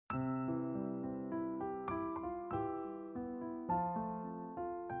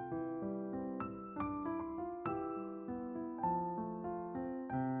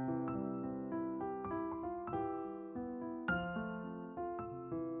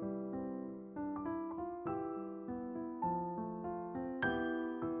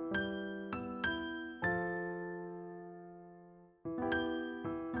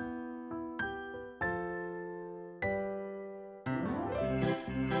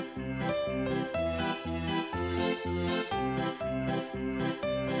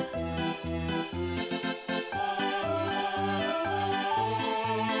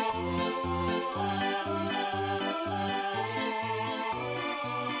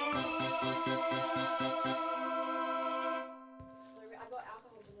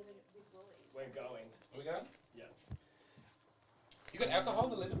got alcohol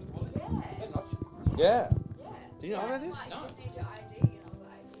delivered with Woolies? Yeah. Is that an option? Yeah. Yeah. Do you know about this? Like, No. you just need your ID, and I was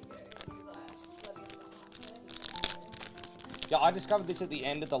like, he was like, let me Yeah, I discovered this at the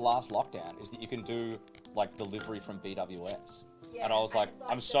end of the last lockdown, is that you can do, like, delivery from BWS. Yeah, And I was like, it's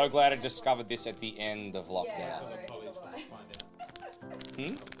I'm so glad I discovered this at the end of Yeah. lockdown. So the Sorry, Pollies it's will all right. find out.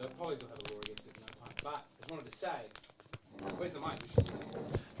 Hmm? The Pollies will have a law against it in no time. But I just wanted to say, where's the mic? We should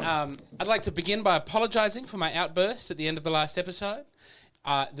sit. I'd like to begin by apologising for my outburst at the end of the last episode.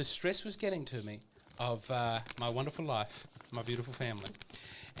 The stress was getting to me of my wonderful life, my beautiful family.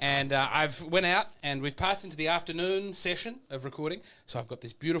 And I've went out and we've passed into the afternoon session of recording. So I've got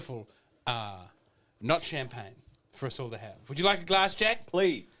this beautiful, not champagne for us all to have. Would you like a glass, Jack?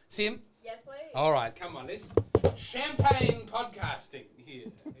 Please. Sim? Yes, please. All right, come on. This champagne podcasting here.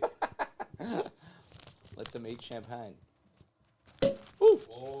 Let them eat champagne.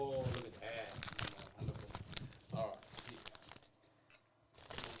 Oh, look at that. Wonderful. All right. Here.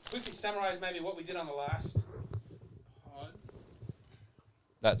 Quickly summarise maybe what we did on the last pod.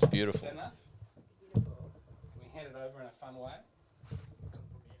 That's Is beautiful. that enough? Beautiful. Can we hand it over in a fun way?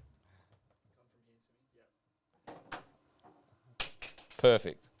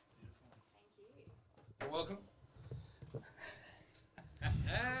 Perfect. Thank you. You're welcome.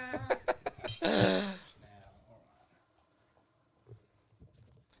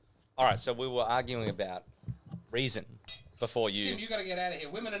 All right, so we were arguing about reason before Sim, you. you got to get out of here.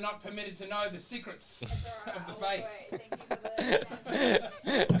 Women are not permitted to know the secrets That's all right. of the I'll faith. walk away.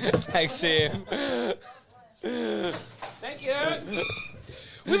 Thank you for the Thanks, Sam. Thank you.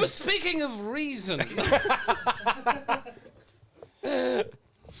 We were speaking of reason.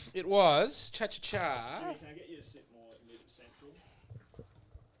 It was cha-cha-cha. Jimmy, can I get you to sit more mid-central?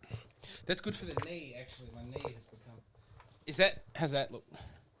 That's good for the knee, actually. My knee has become... Is that... How's that look?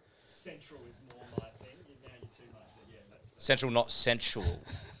 Central is more my thing. Now you're too much, but yeah, that's... Central, not sensual.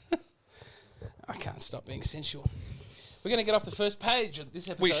 I can't stop being sensual. We're going to get off the first page of this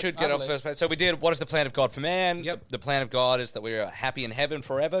episode. We should get I off believe. first page. So we did, what is the plan of God for man? Yep. The plan of God is that we're happy in heaven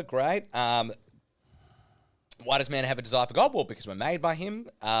forever. Great. Why does man have a desire for God? Well, because we're made by him.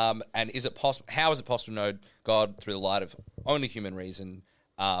 And is it possible? How is it possible to know God through the light of only human reason?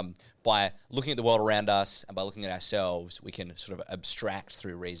 By looking at the world around us and by looking at ourselves, we can sort of abstract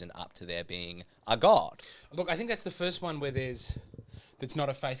through reason up to there being a God. Look, I think that's the first one where that's not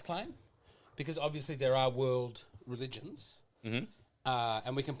a faith claim, because obviously there are world religions,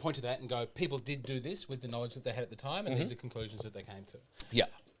 and we can point to that and go, people did do this with the knowledge that they had at the time, and these are conclusions that they came to. Yeah.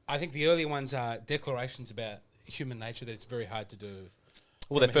 I think the earlier ones are declarations about human nature that it's very hard to do.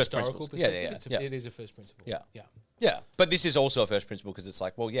 Well, from they're a first historical principles. Yeah, perspective. yeah, yeah. It is a first principle. Yeah. Yeah. Yeah, but this is also a first principle because it's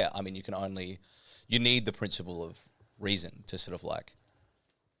like, well, yeah, I mean, you need the principle of reason to sort of like,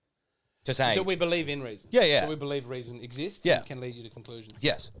 to say, Do we believe in reason? Yeah, yeah. Do we believe reason exists Yeah. and can lead you to conclusions?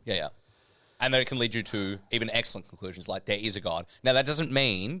 yes, yeah, yeah. And that it can lead you to even excellent conclusions, like there is a God. Now, that doesn't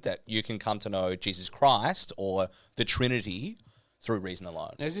mean that you can come to know Jesus Christ or the Trinity through reason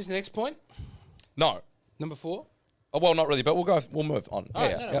alone. Now, is this the next point? No. Number 4? Oh, well, not really, but we'll move on. All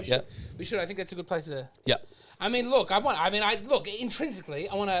right, yeah, no, yeah, we yeah, should. We should. I think that's a good place to... yeah. I mean, look, intrinsically,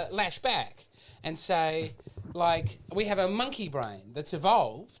 I want to lash back and say, like, we have a monkey brain that's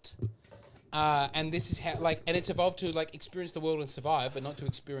evolved, and this is how, like, and it's evolved to, like, experience the world and survive, but not to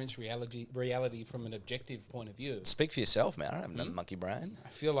experience reality from an objective point of view. Speak for yourself, man. I don't have no monkey brain. I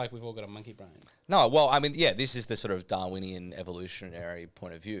feel like we've all got a monkey brain. No, well, I mean, yeah, this is the sort of Darwinian evolutionary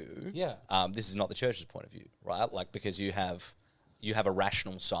point of view. Yeah. This is not the church's point of view, right? Like, because you have a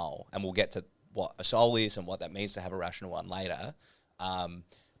rational soul, and we'll get to what a soul is and what that means to have a rational one later. But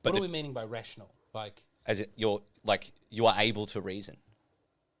What are we meaning by rational? Like, you are able to reason,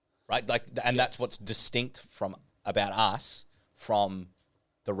 right? Like, and that's what's distinct about us from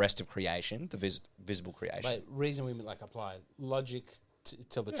the rest of creation, the visible creation. by reason we mean, like, apply logic,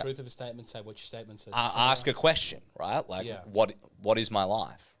 tell the truth of a statement, say which statements are Ask a question, right? Like, Yeah. what is my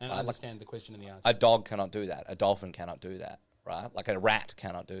life? and right? Like, understand the question and the answer. a dog cannot do that. A dolphin cannot do that, right? Like a rat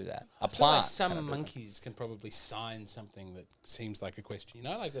cannot do that. A I feel plant like some cannot do that. monkeys can probably sign something that seems like a question. You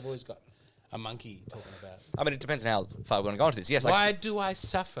know, like they've always got a monkey talking about. I mean, it depends on how far we're going to go into this. Yes, like Why do I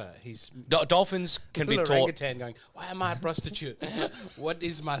suffer? He's dolphins can be little taught. orangutan going. Why am I a prostitute? What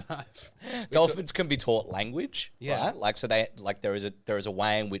is my life? Dolphins can be taught language. Yeah. Right? Like so, there is a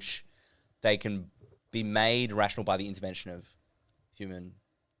way in which they can be made rational by the intervention of human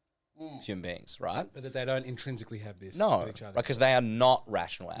beings, right? But that they don't intrinsically have this No, with each other. because they are not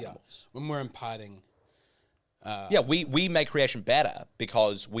rational Yeah. animals. When we're imparting. Yeah, we make creation better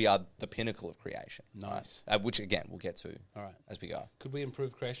because we are the pinnacle of creation. Nice. Which again we'll get to All right. as we go. Could we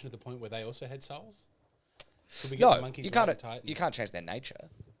improve creation to the point where they also had souls? Could we get No, the monkeys you right can't. and tight? You can't change their nature.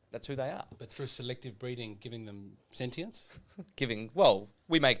 That's who they are. But through selective breeding, giving them sentience?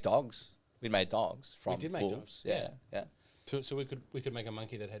 We make dogs. We made dogs from did make wolves. dogs, Yeah, yeah. So we could make a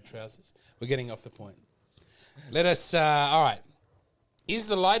monkey that had trousers. We're getting off the point. Let us, all right. Is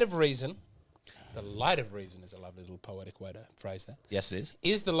the light of reason is a lovely little poetic way to phrase that. Yes, it is.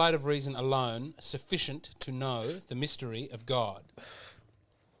 Is the light of reason alone sufficient to know the mystery of God?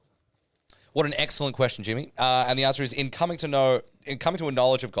 What an excellent question, Jimmy. And the answer is in coming to a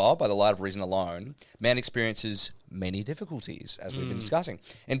knowledge of God by the light of reason alone, man experiences many difficulties, as we've been discussing.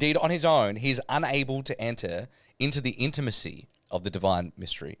 Indeed, on his own, he is unable to enter into the intimacy of the divine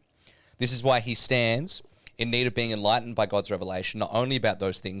mystery. This is why he stands in need of being enlightened by God's revelation, not only about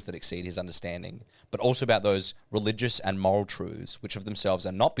those things that exceed his understanding, but also about those religious and moral truths which of themselves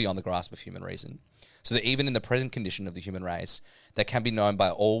are not beyond the grasp of human reason, so that even in the present condition of the human race, they can be known by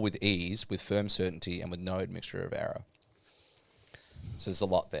all with ease, with firm certainty, and with no admixture of error. So there's a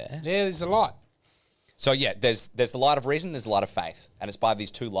lot there. Yeah, there's a lot. So yeah, there's the light of reason, there's the light of faith. And it's by these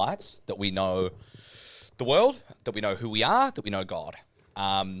two lights that we know the world, that we know who we are, that we know God.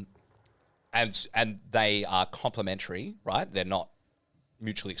 And they are complementary, right? They're not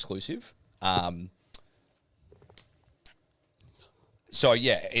mutually exclusive. So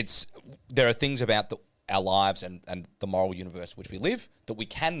yeah, there are things about our lives and the moral universe which we live that we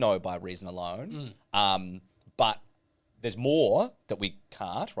can know by reason alone. But there's more that we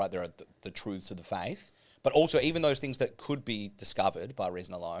can't, right? There are the truths of the faith. But also, even those things that could be discovered by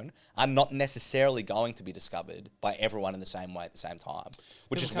reason alone are not necessarily going to be discovered by everyone in the same way at the same time.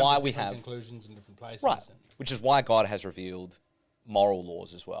 Which is why we have conclusions in different places. Right. Which is why God has revealed moral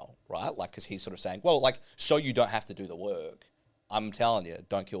laws as well, right? Like, because he's sort of saying, well, like, so you don't have to do the work. I'm telling you,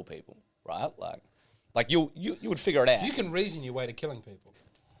 don't kill people, right? Like you would figure it out. You can reason your way to killing people.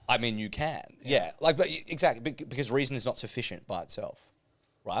 I mean, you can, yeah. Like, but exactly, because reason is not sufficient by itself,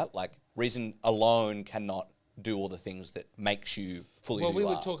 right? Like, reason alone cannot do all the things that makes you fully. Well, who we you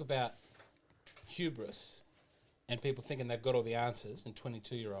would are. talk about hubris and people thinking they've got all the answers, and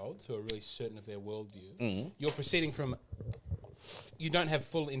 22-year-olds who are really certain of their worldview. Mm-hmm. You're proceeding from, you don't have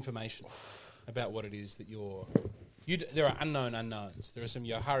full information about what it is that you're. There are unknown unknowns. There are some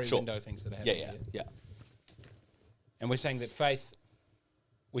Yohari Sure. window things that are happening here. Yeah. And we're saying that faith,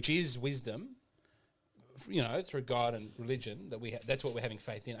 which is wisdom, through God and religion, that's what we're having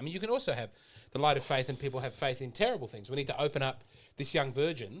faith in. I mean, you can also have the light of faith and people have faith in terrible things. We need to open up this young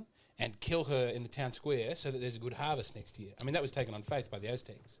virgin and kill her in the town square so that there's a good harvest next year. I mean, that was taken on faith by the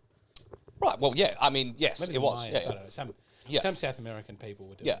Aztecs. Right. Well, yeah. I mean, yes, Maybe it the was. Mayans, Yeah. I don't know. Yeah. Some South American people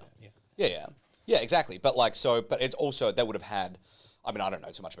were doing Yeah. that. Yeah. Yeah, exactly. But but it's also, they would have had, I mean, I don't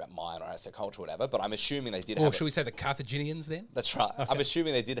know too much about Mayan or Aztec culture or whatever, but I'm assuming they did Or have. should we say the Carthaginians then? That's right. I'm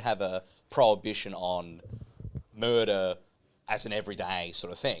assuming they did have a prohibition on murder as an everyday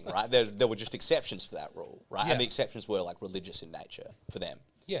sort of thing, right? There were just exceptions to that rule, right? Yeah. And the exceptions were like religious in nature for them.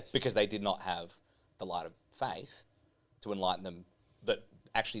 Yes. Because they did not have the light of faith to enlighten them that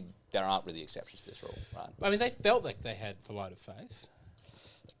actually there aren't really exceptions to this rule, right? I mean, they felt like they had the light of faith.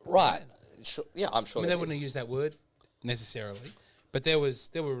 Right. Sure. Yeah, I'm sure I mean, they they wouldn't have used that word necessarily, but there were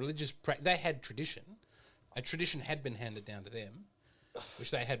religious. They had tradition. A tradition had been handed down to them, which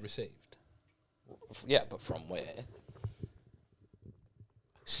they had received. Yeah, but from where?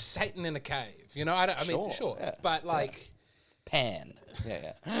 Satan in a cave. I mean, sure, yeah, but like, Pan.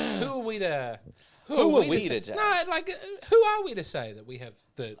 Yeah. who are we to? Who are we to say? judge? No, like, who are we to say that we have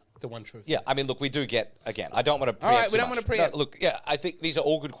the one truth? Yeah, I mean, look, we do get, again, I don't want to preempt All right, we too don't much. want to preempt. No, look, yeah, I think these are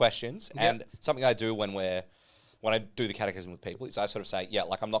all good questions, Yep. and something I do when I do the catechism with people is I sort of say, yeah,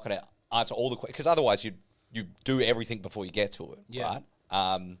 like, I'm not going to answer all the questions, because otherwise you do everything before you get to it, Yeah. right?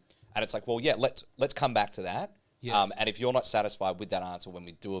 And it's like, well, yeah, let's come back to that. Yes. And if you're not satisfied with that answer when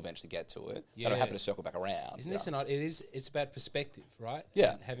we do eventually get to it, then I'm happy to Yes. circle back around. Isn't this not? It's about perspective, right?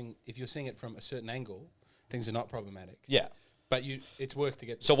 Yeah. And if you're seeing it from a certain angle, things are not problematic. Yeah. But it's work to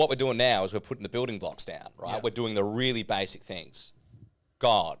get. So what we're doing now is we're putting the building blocks down, right? Yeah. We're doing the really basic things.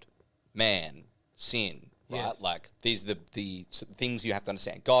 God, man, sin, right? Yes. Like, these are the things you have to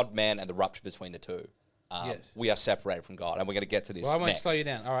understand. God, man, and the rupture between the two. Yes. We are separated from God, and we're going to get to this Well, I won't next. slow you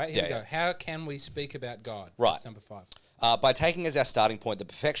down. All right, here we Yeah, go. How can we speak about God? Right. That's number 5. By taking as our starting point the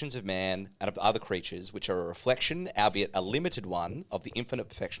perfections of man and of other creatures, which are a reflection, albeit a limited one, of the infinite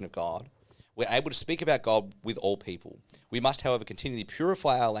perfection of God, we're able to speak about God with all people. We must, however, continually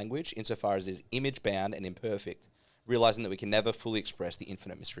purify our language insofar as it is image-bound and imperfect, realizing that we can never fully express the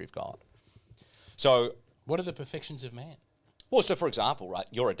infinite mystery of God. So, What are the perfections of man? well, so for example, right,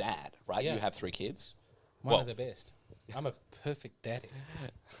 you're a dad, right? Yeah. You have 3 kids. One Well- of the best. I'm a perfect daddy.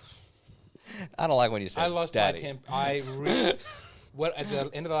 I don't like when you say I lost daddy. my temper. I really. Well, at the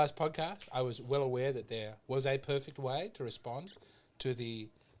end of the last podcast, I was well aware that there was a perfect way to respond to the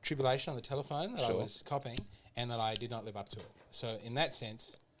tribulation on the telephone that I Sure. was copying, and that I did not live up to it. So, in that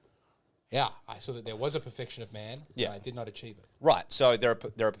sense, yeah, I saw that there was a perfection of man, Yeah. and I did not achieve it. Right. So there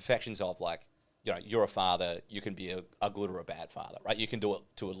are perfections of like, you know, you're a father. You can be a good or a bad father, right? You can do it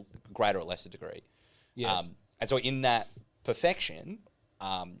to a greater or lesser degree. Yes. And so in that perfection,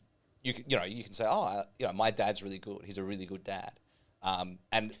 you can say, oh, my dad's really good. He's a really good dad.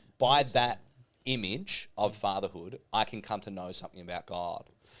 And by that image of fatherhood, I can come to know something about God.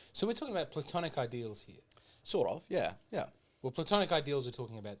 So we're talking about Platonic ideals here. Sort of. Yeah. Yeah. Well, Platonic ideals are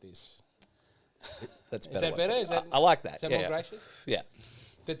talking about this. That's Is better. that better? Is that I like that. Is that yeah, more yeah. gracious? Yeah.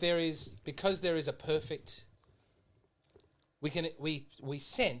 That because there is a perfect. We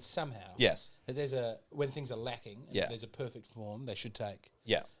sense somehow. Yes. That when things are lacking, and Yeah. there's a perfect form they should take.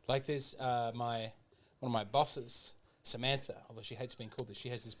 Yeah. Like there's one of my bosses, Samantha, although she hates being called this, she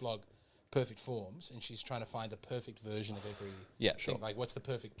has this blog, Perfect Forms, and she's trying to find the perfect version of every Yeah, thing. sure. Like what's the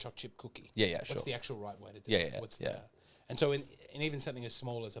perfect choc chip cookie? Yeah, yeah, What's sure. the actual right way to do Yeah, it? yeah, What's yeah. and so in even something as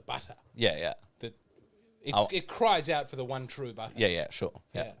small as a butter, Yeah. Yeah. that Oh. it cries out for the one true butter. Yeah. Yeah. Sure.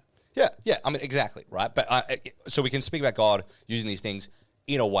 Yeah. Yeah. Yeah. Yeah. I mean, exactly. Right. But so we can speak about God using these things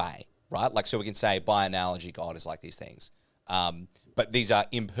in a way, right? Like, so we can say by analogy, God is like these things. But these are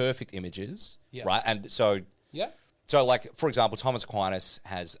imperfect images, Yeah. right? And so, Yeah. so like, for example, Thomas Aquinas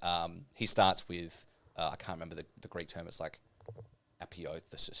has, he starts with, I can't remember the Greek term. It's like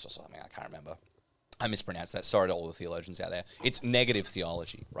apiothesis or something. I can't remember. I mispronounced that. Sorry to all the theologians out there. It's negative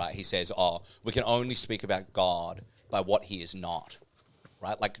theology, right? He says, we can only speak about God by what he is not,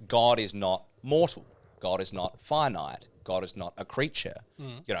 right? Like, God is not mortal. God is not finite. God is not a creature,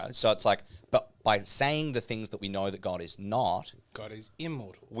 you know? So it's like, but by saying the things that we know that God is not, God is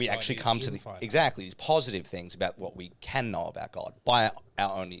immortal. we God actually is come to infinite. exactly these positive things about what we can know about God by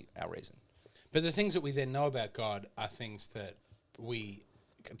our reason. But the things that we then know about God are things that we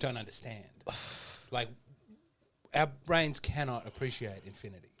don't understand. Like, our brains cannot appreciate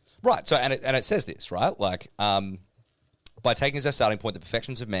infinity. Right. So, and it says this, right? Like, by taking as our starting point the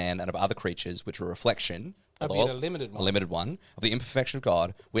perfections of man and of other creatures, which are a reflection, Albeit although a limited one. a limited one, of the imperfection of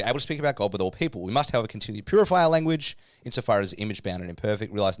God, we're able to speak about God with all people. We must, however, continue to purify our language insofar as image-bound and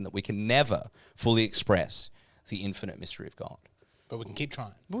imperfect, realizing that we can never fully express the infinite mystery of God. But we can keep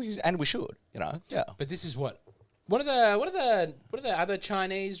trying. And we should, you know? Yeah. But this is what are the other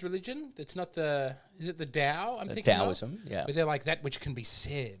Chinese religion? That's not is it the Tao? I'm thinking Taoism, of? yeah. But they're like that which can be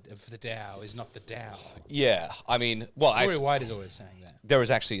said of the Tao is not the Tao. Yeah. I mean, well, Corey White is always saying that. there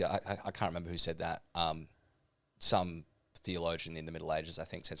was actually, I can't remember who said that. Some theologian in the Middle Ages, I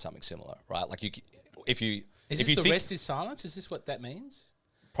think, said something similar, right? Like, if you The think, rest is silence? Is this what that means?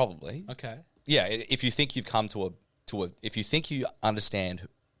 probably, Okay. yeah. If you think you've come to if you think you understand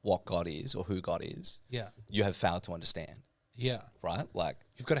what God is or who God is, Yeah. you have failed to understand, Yeah. right? Like,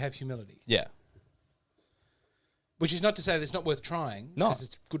 You've got to have humility. yeah, Which is not to say that it's not worth trying. No. Because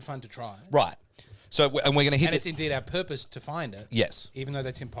it's good fun to try. right. So, and we're going to hit And it's it. indeed our purpose to find it. Yes. Even though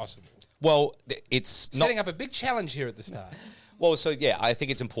that's impossible. Well, it's not. Setting up a big challenge here at the start. Well, so yeah, I think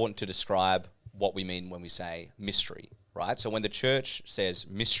it's important to describe what we mean when we say mystery, right? So when the church says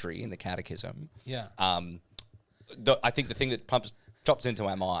mystery in the Catechism, Yeah. I think the thing that drops into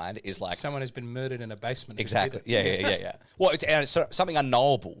our mind is like, Someone has been murdered in a basement. and exactly, did it. yeah. Well, it's sort of something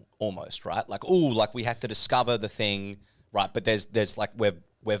unknowable almost, right? Like, like we have to discover the thing, right? But there's like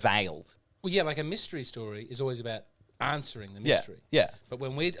we're veiled. Well, yeah, like a mystery story is always about answering the Yeah, mystery. yeah. But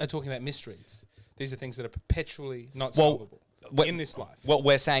when we are talking about mysteries, these are things that are perpetually not Well, solvable we're- in this life. Well,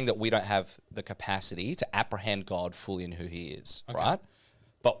 we're saying that we don't have the capacity to apprehend God fully in who He is, right?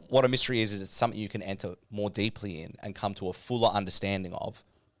 But what a mystery is it's something you can enter more deeply in and come to a fuller understanding of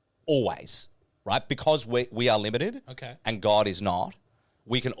always, right? Because we are limited Okay. and God is not,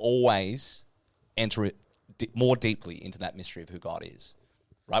 we can always enter it more deeply into that mystery of who God is,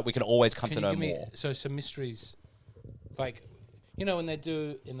 right? We can always come Can to you know give me more. some mysteries, like, you know, when they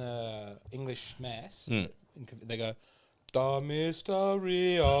do in the English Mass, Hmm. they go, "The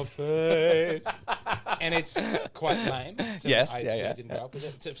mystery of faith," and it's quite lame. So Yes, I yeah. didn't grow up with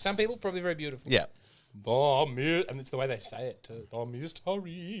it. So some people probably very beautiful. Yeah. And it's the way they say it too. The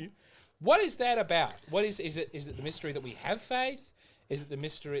mystery. What is that about? What is it? Is it the mystery that we have faith? Is it the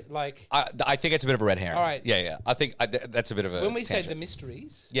mystery like I think it's a bit of a red herring. All right. Yeah. I think that's a bit of a when we say tangent. the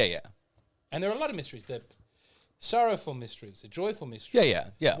mysteries? Yeah. And there are a lot of mysteries. The sorrowful mysteries, the joyful mysteries.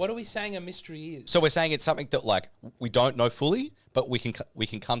 Yeah. What are we saying a mystery is? So we're saying it's something that like we don't know fully, but we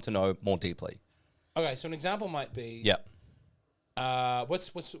can come to know more deeply. Okay, so an example might be Yeah. What's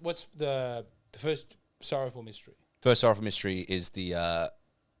the first sorrowful mystery? First sorrowful mystery is the.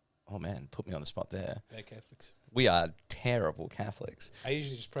 Oh man, put me on the spot there. They're Catholics. We are terrible Catholics. I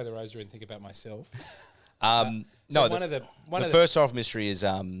usually just pray the rosary and think about myself. No, the first sorrowful mystery is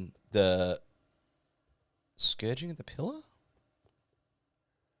the scourging of the pillar.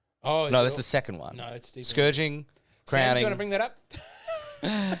 Oh No, that's the second one. No, it's deeper. Scourging, Sam, do crowning. you want to bring that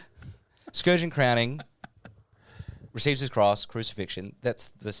up? Scourging, crowning, receives his cross, crucifixion. That's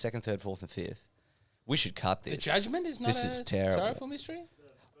the second, third, fourth, and fifth. We should cut this. The judgment is not This is terrible. sorrowful mystery?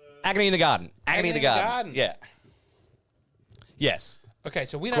 Agony in the garden. Agony in the garden. Yeah. Yes. Okay,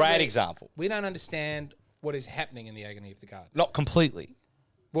 so we don't Great example. We don't understand what is happening in the agony of the garden. Not completely.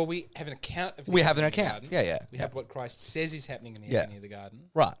 Well, we have an account of the We have agony an of the account. garden. Yeah, yeah. We have what Christ says is happening in the Yeah. agony of the garden.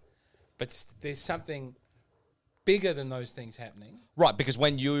 Right. But there's something bigger than those things happening. Right, because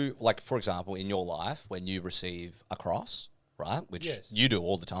when you, like, for example, in your life, when you receive a cross, right, which Yes. you do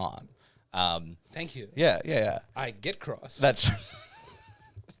all the time. Thank you. Yeah. I get cross. That's,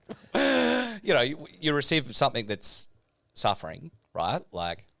 you receive something that's suffering, right?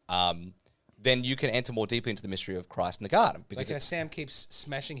 Like, then you can enter more deeply into the mystery of Christ in the garden. Because like how Sam keeps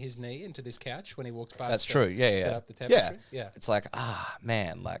smashing his knee into this couch when he walks past. that's to true. Yeah. Set up the tapestry. Yeah. It's like,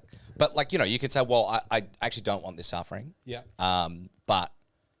 man, like, but like, you could say, well, I actually don't want this suffering. Yeah. But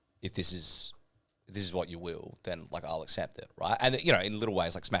if this is what you will, then like I'll accept it, right? And in little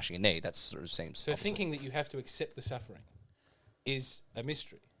ways, like smashing a knee, that sort of seems. So opposite. thinking that you have to accept the suffering is a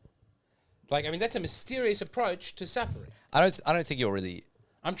mystery. Like, I mean, that's a mysterious approach to suffering. I don't think you're really.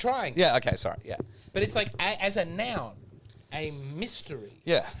 I'm trying. Yeah. Okay. Sorry. Yeah. But it's like, as a noun, a mystery.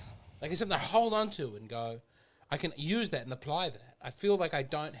 Yeah. Like, it's something I hold on to and go, I can use that and apply that. I feel like I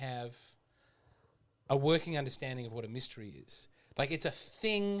don't have a working understanding of what a mystery is. Like, it's a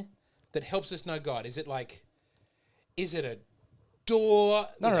thing that helps us know God. Is it a door?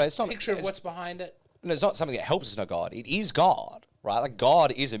 No, with it's a not- picture of it's- what's behind it? No, it's not something that helps us know God. It is God, right? Like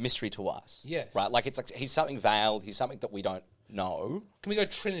God is a mystery to us. Yes. Right. Like it's like he's something veiled. He's something that we don't know. Can we go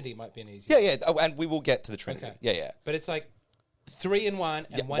Trinity? Might be an easy. Yeah. Oh, and we will get to the Trinity. Okay. Yeah. But it's like 3 in 1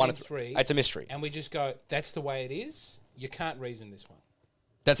 and Yeah, 1 in and 3. It's a mystery. And we just go, that's the way it is. You can't reason this one.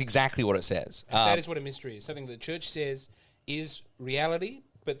 That's exactly what it says. That is what a mystery is. Something that the church says is reality,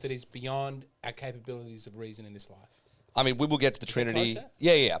 but that is beyond our capabilities of reason in this life. I mean, we will get to the Trinity. closer?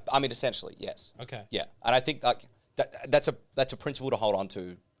 Yeah. I mean, essentially, yes. Okay. Yeah, and I think like that's a principle to hold on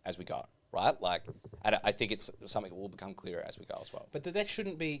to as we go, right? Like, and I think it's something that will become clearer as we go as well. But that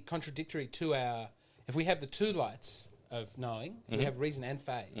shouldn't be contradictory to our... If we have the two lights of knowing, if we have reason and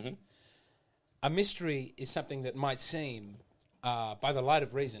faith, a mystery is something that might seem, by the light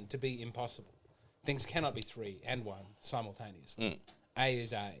of reason, to be impossible. Things cannot be 3 and 1 simultaneously. A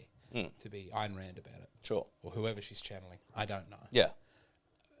is A, to be Ayn Rand about it. Sure. Or whoever she's channeling. I don't know. Yeah.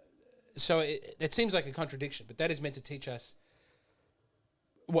 So it seems like a contradiction, but that is meant to teach us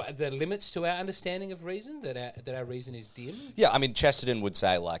what the limits to our understanding of reason, that our reason is dim. Yeah, I mean, Chesterton would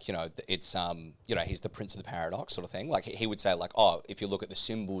say, like, it's, he's the prince of the paradox sort of thing. Like, he would say, like, if you look at the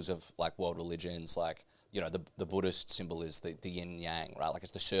symbols of, like, world religions, like, the Buddhist symbol is the yin yang, right? Like,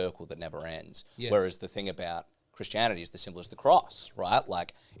 it's the circle that never ends. Yes. Whereas the thing about Christianity is the symbol is the cross, right?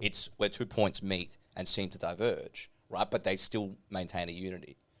 Like, it's where 2 points meet and seem to diverge, right? But they still maintain a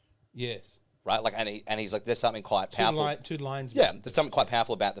unity, Yes. right? Like, and he's like, there's something quite powerful. Two lines. Yeah, there's something quite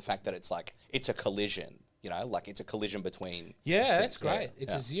powerful about the fact that it's like, it's a collision, like it's a collision between. Yeah, that's things. great.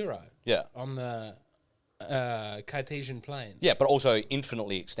 It's a zero. Yeah. On the Cartesian plane. Yeah, but also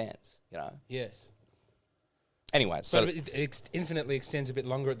infinitely extends, Yes. Anyway, so. But it infinitely extends a bit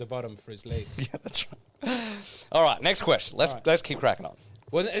longer at the bottom for his legs. Yeah, that's right. All right, next question. Let's keep cracking on.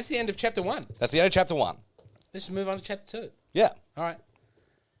 Well, that's the end of chapter 1. That's the end of chapter 1. Let's move on to chapter 2. Yeah. All right.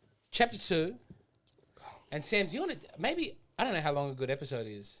 Chapter 2. And Sam, do you want to... Maybe... I don't know how long a good episode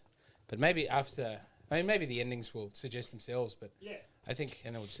is, but maybe after... maybe the endings will suggest themselves, but... Yeah. I think...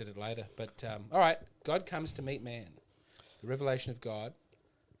 And we'll just it later. But, all right. God comes to meet man. The revelation of God.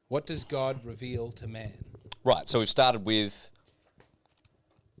 What does God reveal to man? Right, so we've started with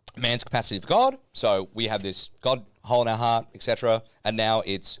man's capacity for God. So we have this God hole in our heart, etc. And now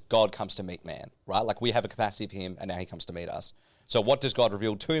it's God comes to meet man, right? Like we have a capacity for him and now he comes to meet us. So what does God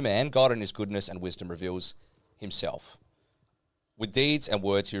reveal to man? God in his goodness and wisdom reveals himself. With deeds and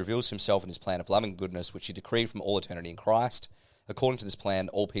words, he reveals himself in his plan of loving goodness, which he decreed from all eternity in Christ. According to this plan,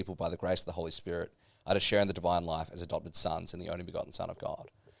 all people, by the grace of the Holy Spirit, are to share in the divine life as adopted sons in the only begotten Son of God.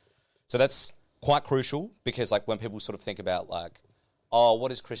 So that's quite crucial because, like, when people sort of think about, like, oh,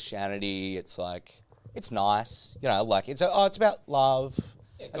 what is Christianity? It's like, it's nice, like, it's about love.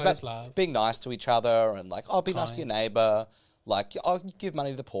 Yeah, It's God about is love. being nice to each other and, like, be nice to your neighbor. Like, oh, you give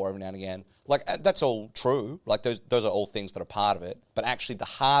money to the poor every now and again. Like, that's all true. Like, those are all things that are part of it. But actually, the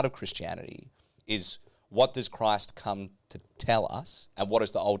heart of Christianity is, what does Christ come to tell us, and what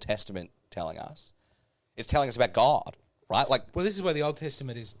is the Old Testament telling us? It's telling us about God, right? Like, Well, this is where the Old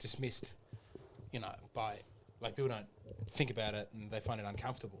Testament is dismissed, by, like, people don't think about it and they find it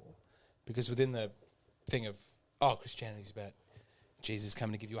uncomfortable, because within the thing of, Christianity is about Jesus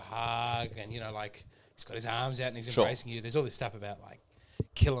coming to give you a hug, and, like, he's got his arms out and he's Sure. embracing you. There's all this stuff about, like,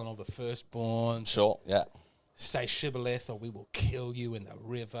 killing all the firstborn. sure, yeah. Say shibboleth or we will kill you in the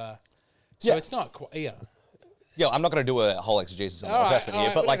river. So Yeah. it's not quite, Yeah, I'm not going to do a whole exegesis on the All Old right, Testament all here,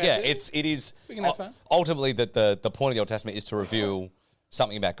 right, but we like, don't yeah, have to. it is We can have fun. ultimately that the point of the Old Testament is to reveal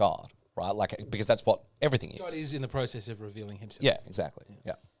something about God, right? Like, because that's what everything is. God is in the process of revealing himself. Yeah, exactly.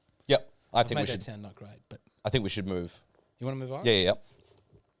 Yeah, yep. I I've think made we that should. sound not great, but I think we should move. you want to move on? Yeah.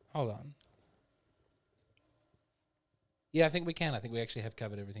 Hold on. Yeah, I think we can. I think we actually have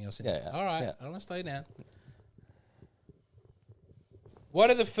covered everything else in Yeah, it. yeah, All right. yeah. I don't want to slow you down. What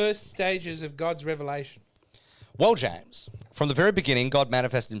are the first stages of God's revelation? Well, James, from the very beginning, God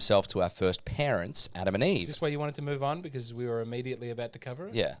manifested himself to our first parents, Adam and Is Eve. this why you wanted to move on? Because we were immediately about to cover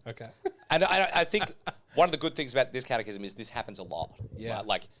it? Yeah. Okay. And I think one of the good things about this catechism is this happens a lot. Yeah. Right?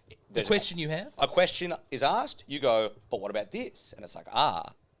 Like, The there's question you have? a question is asked, you go, but what about this? And it's like,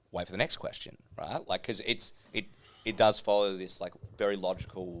 wait for the next question, right? Like, because it does follow this like very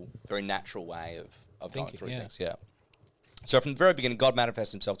logical, very natural way of going Thinking, through yeah. things. Yeah. So from the very beginning, God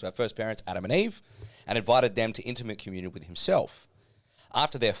manifested himself to our first parents, Adam and Eve, and invited them to intimate communion with himself.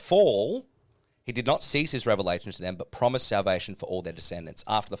 After their fall, he did not cease his revelation to them, but promised salvation for all their descendants.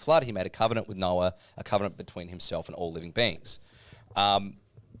 After the flood, he made a covenant with Noah, a covenant between himself and all living beings.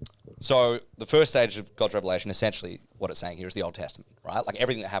 So the first stage of God's revelation, essentially what it's saying here is the Old Testament, right? Like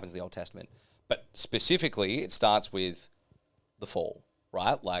everything that happens in the Old Testament. But specifically, it starts with the fall,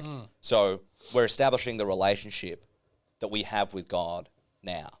 right? Like, so we're establishing the relationship that we have with God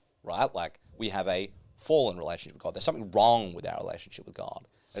now, right? Like we have a fallen relationship with God. There's something wrong with our relationship with God.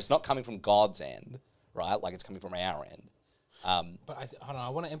 It's not coming from God's end, right? Like it's coming from our end. But hold on, I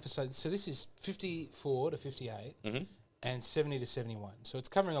want to emphasize. So this is 54 to 58 and 70 to 71. So it's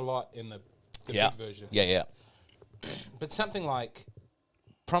covering a lot in the big version. Yeah. But something like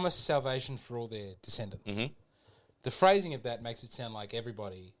promised salvation for all their descendants. Mm-hmm. The phrasing of that makes it sound like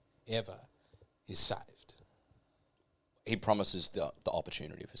everybody ever is saved. He promises the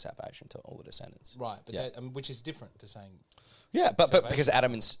opportunity for salvation to all the descendants. Right, but Yeah. that, which is different to saying Yeah, but salvation. because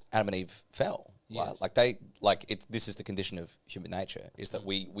Adam and Eve fell, right? Yes. This is the condition of human nature, is that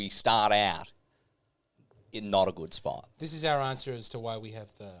we start out in not a good spot. this is our answer as to why we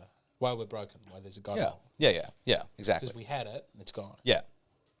have why we're broken, why there's a God Yeah, hole. yeah, exactly. Because we had it, and it's gone. Yeah,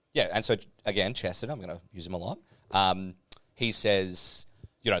 and so again, Chesterton, I'm going to use him a lot. He says,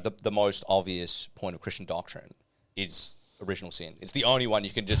 the most obvious point of Christian doctrine is original sin. It's the only one you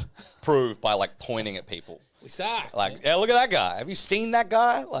can just prove by like pointing at people. We suck. Like, yeah, look at that guy. Have you seen that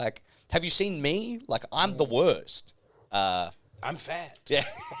guy? Like, have you seen me? Like, I'm the worst. I'm fat. Yeah.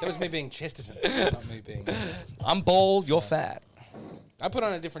 That was me being Chesterton, not me being... I'm bald, you're fat. I put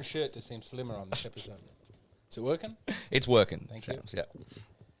on a different shirt to seem slimmer on this episode. Is it working? It's working. Thank you. Yeah.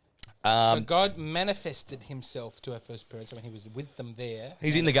 So God manifested himself to our first parents. I mean, he was with them there.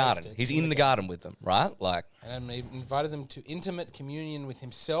 He's in the garden. Manifested He's in the garden with them, right? Like, And he invited them to intimate communion with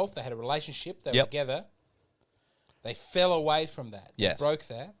himself. They had a relationship. They were Yep. together. They fell away from that. Yes. They broke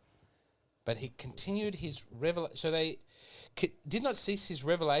that. But he continued his revelation. So they did not cease his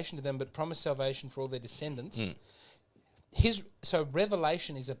revelation to them, but promised salvation for all their descendants. So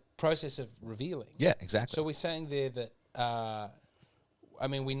revelation is a process of revealing. yeah, exactly. So we're saying there that,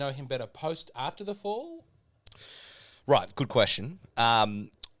 we know him better after the fall? Right, good question.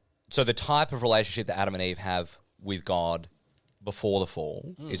 So the type of relationship that Adam and Eve have with God before the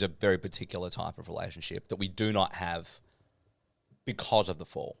fall is a very particular type of relationship that we do not have because of the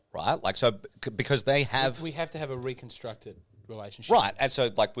fall, right? Like, so because they have... We have to have a reconstructed relationship. Right, and so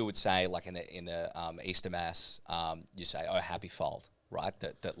like we would say, like in the Easter Mass, you say, "Oh, happy fault," right?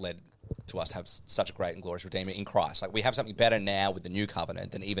 That led to us have such a great and glorious Redeemer in Christ. Like we have something better now with the new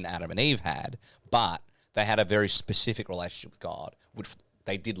covenant than even Adam and Eve had, but they had a very specific relationship with God, which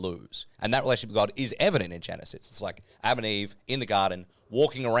they did lose. And that relationship with God is evident in Genesis. It's like Adam and Eve in the garden,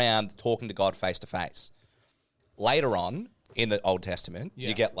 walking around, talking to God face to face. Later on in the Old Testament,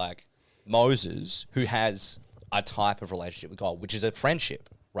 you get like Moses, who has a type of relationship with God, which is a friendship,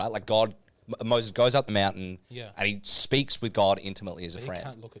 right? Like Moses goes up the mountain and he speaks with God intimately as a friend. He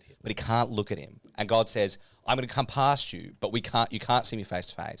can't look at him. But he can't look at him. And God says, I'm going to come past you, but you can't see me face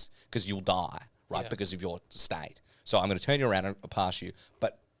to face because you'll die, right? Yeah. Because of your state. So I'm going to turn you around and pass you.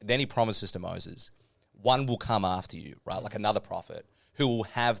 But then he promises to Moses, one will come after you, right? Like another prophet who will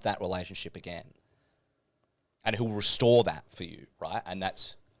have that relationship again. And who will restore that for you, right? And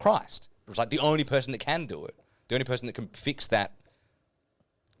that's Christ. It's like the only person that can do it. The only person that can fix that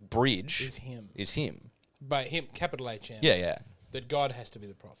bridge is him. By him, capital H-M. Yeah, yeah. That God has to be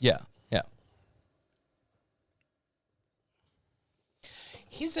the prophet. Yeah, yeah.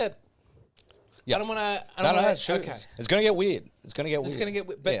 Here's a... Yeah. I don't want to... No, sure. Okay. It's going to get weird. It's going to get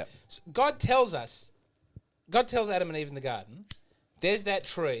weird. But God tells Adam and Eve in the garden, there's that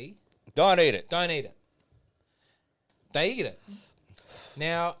tree. Don't eat it. Don't eat it. They eat it.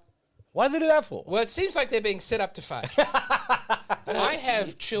 Now... What did they do that for? Well, it seems like they're being set up to fail. I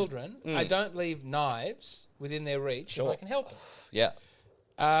have children. I don't leave knives within their reach if I can help it.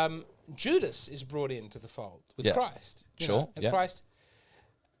 Yeah. Judas is brought into the fold with Christ. And Christ,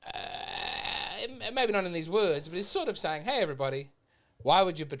 maybe not in these words, but he's sort of saying, hey, everybody, why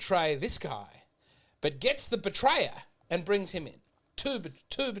would you betray this guy? But gets the betrayer and brings him in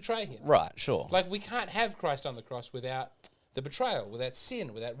to betray him. Right, sure. Like, we can't have Christ on the cross without the betrayal, without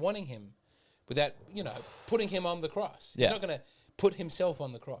sin, without wanting him, without, putting him on the cross. He's not going to put himself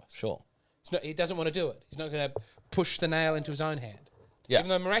on the cross. Sure. He doesn't want to do it. He's not going to push the nail into his own hand. Yeah. Even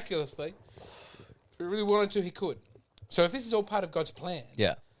though miraculously, if he really wanted to, he could. So if this is all part of God's plan,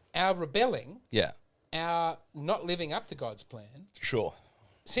 our rebelling, our not living up to God's plan,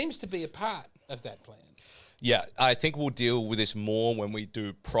 seems to be a part of that plan. Yeah, I think we'll deal with this more when we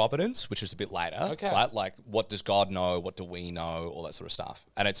do providence, which is a bit later. Okay. Right? Like, what does God know? What do we know? All that sort of stuff.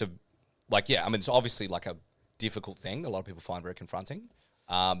 And it's it's obviously like a difficult thing. A lot of people find very confronting.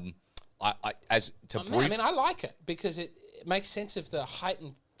 I like it because it makes sense of the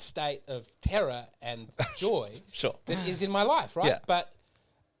heightened state of terror and joy that is in my life, right? Yeah. But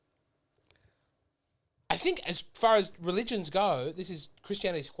I think as far as religions go,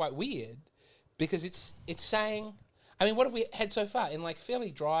 Christianity is quite weird. Because it's saying, what have we had so far in like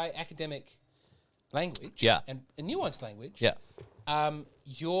fairly dry academic language and nuanced language? Yeah.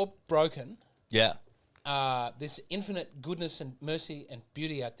 You're broken. Yeah. There's infinite goodness and mercy and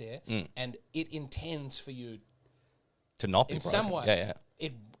beauty out there, and it intends for you to not be in broken. some way. Yeah.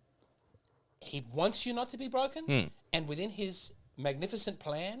 He wants you not to be broken, and within his magnificent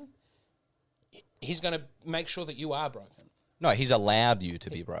plan, he's going to make sure that you are broken. No, he's allowed you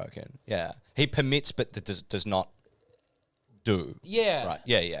to be broken. Yeah. He permits, but does not do. Yeah. Right.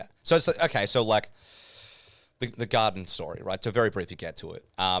 Yeah, yeah. So it's like, okay, so like the garden story, right? So very brief to get to it.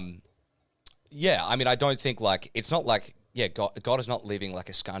 I don't think like, it's not like, God is not leaving like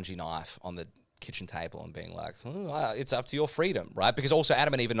a scungy knife on the kitchen table and being like, it's up to your freedom, right? Because also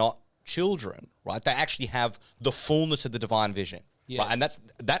Adam and Eve are not children, right? They actually have the fullness of the divine vision. Yes. Right? And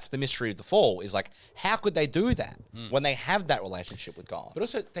that's the mystery of the fall, is like, how could they do that when they have that relationship with God? But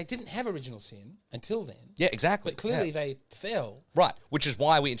also, they didn't have original sin until then. Yeah, exactly. But clearly they fell. Right, which is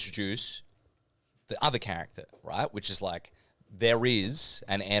why we introduce the other character, right? Which is like, there is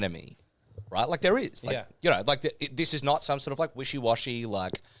an enemy, right? Like there is. Like, this is not some sort of like wishy-washy,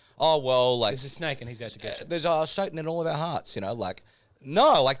 like, oh, well, like... There's a snake and he's out to get you. There's a Satan in all of our hearts, like...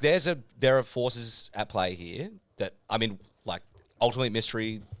 No, like there are forces at play here that, ultimate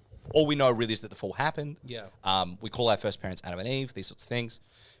mystery. All we know really is that the fall happened. Yeah. We call our first parents Adam and Eve, these sorts of things.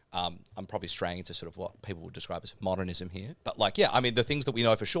 I'm probably straying into sort of what people would describe as modernism here. But the things that we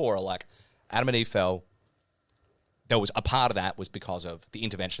know for sure are like Adam and Eve fell. There was a part of that was because of the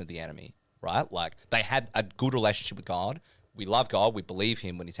intervention of the enemy, right? Like they had a good relationship with God. We love God. We believe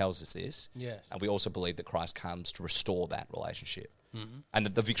him when he tells us this. Yes. And we also believe that Christ comes to restore that relationship. Mm-hmm. And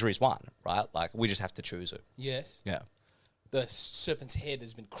that the victory is won, right? Like we just have to choose it. Yes. Yeah. The serpent's head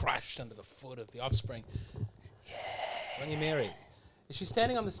has been crushed under the foot of the offspring. Yeah. When you're Mary. Is she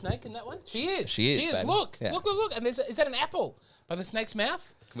standing on the snake in that one? She is. She is. Baby. Look. Yeah. Look. And is that an apple by the snake's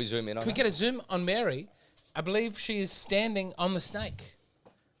mouth? Can we zoom in on Can we get a zoom on Mary? I believe she is standing on the snake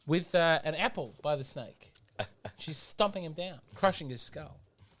with an apple by the snake. She's stomping him down, crushing his skull.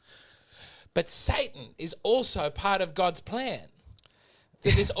 But Satan is also part of God's plan.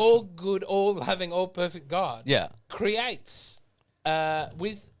 That this all good, all loving, all perfect God creates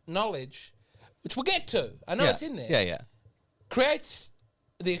with knowledge, which we'll get to. I know it's in there. Yeah. Creates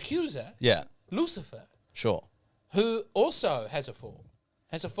the accuser, Lucifer. Sure. Who also has a fall.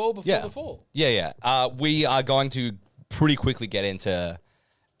 Has a fall before the fall. Yeah. We are going to pretty quickly get into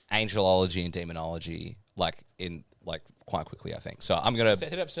angelology and demonology, quite quickly, I think. So I'm going to...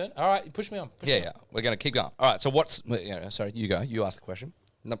 Hit up soon. All right, push me on. Yeah. We're going to keep going. All right, so what's... sorry, you go. You ask the question.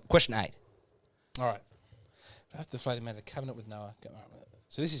 No, question 8. All right. After the flood, he made a covenant with Noah.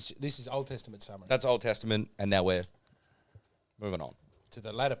 So this is Old Testament summary. That's Old Testament, and now we're moving on. To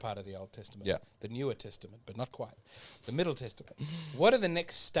the latter part of the Old Testament. Yeah. The Newer Testament, but not quite. The Middle Testament. What are the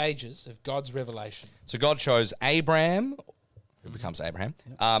next stages of God's revelation? So God chose Abraham, who becomes Abraham,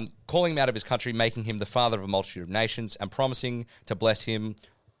 calling him out of his country, making him the father of a multitude of nations, and promising to bless him,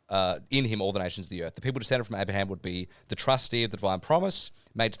 in him all the nations of the earth. The people descended from Abraham would be the trustee of the divine promise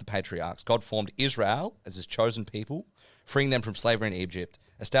made to the patriarchs. God formed Israel as his chosen people, freeing them from slavery in Egypt,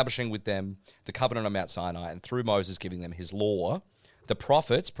 establishing with them the covenant on Mount Sinai, and through Moses giving them his law. The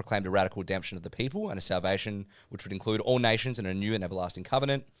prophets proclaimed a radical redemption of the people and a salvation which would include all nations in a new and everlasting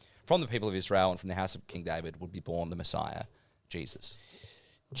covenant. From the people of Israel and from the house of King David would be born the Messiah, Jesus.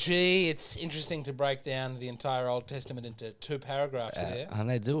 Gee, it's interesting to break down the entire Old Testament into 2 paragraphs there. And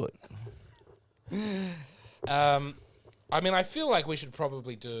they do it. I mean, I feel like we should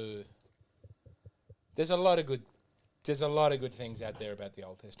probably do... There's a lot of good things out there about the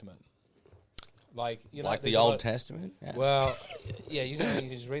Old Testament. Like, you know, Like there's the a Old lot- Testament? Yeah. Well, yeah, you can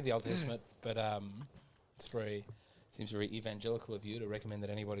just read the Old Testament, but seems very evangelical of you to recommend that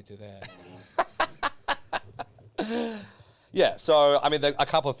anybody do that. Yeah, so, I mean, a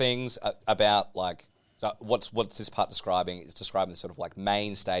couple of things about, like, so what's this part describing is describing the sort of, like,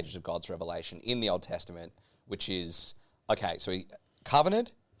 main stages of God's revelation in the Old Testament, which is, okay, so he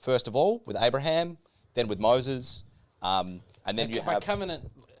covenant, first of all, with Abraham, then with Moses, and then you By have... covenant,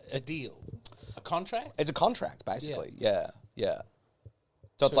 a deal, a contract. It's a contract, basically. Yeah.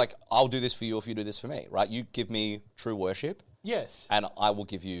 So it's like, I'll do this for you if you do this for me, right? You give me true worship, Yes, and I will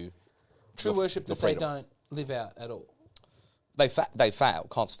give you true worship the that they freedom. don't live out at all. They fail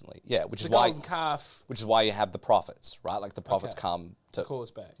constantly, yeah. Which The is why golden calf you have the prophets, right? Like the prophets Okay. come to call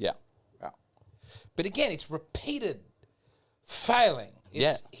us back. yeah. But again, it's repeated failing. It's,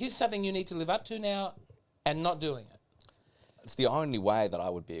 Yeah. Here's something you need to live up to now, and not doing it. It's the only way that I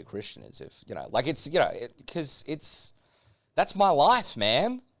would be a Christian is if like it's because that's my life,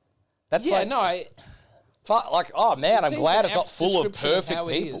 man. That's Yeah, like, no, like oh man, It I'm seems glad an it's not apt full of description of perfect how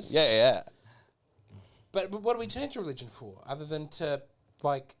it people. is. Yeah. But what do we turn to religion for, other than to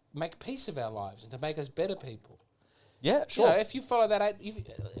like make peace of our lives and to make us better people? Yeah, sure. You know, if you follow that,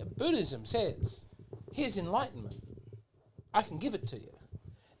 Buddhism says, "Here's enlightenment. I can give it to you."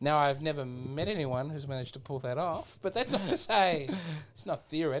 Now, I've never met anyone who's managed to pull that off, but that's not to say it's not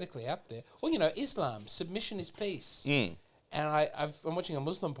theoretically out there. Well, you know, Islam, submission is peace. Mm. And I'm watching a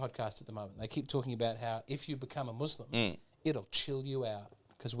Muslim podcast at the moment. They keep talking about how if you become a Muslim, it'll chill you out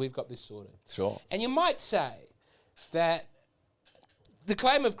because we've got this sorted. Sure. And you might say that the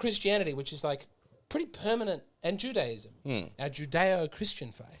claim of Christianity, which is like pretty permanent, and Judaism, our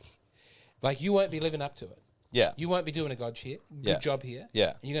Judeo-Christian faith, like you won't be living up to it. Yeah. You won't be doing a good job here. Yeah.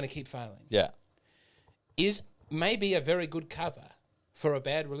 And you're going to keep failing. Yeah. Is maybe a very good cover for a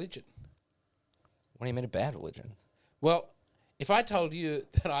bad religion. What do you mean a bad religion? Well, if I told you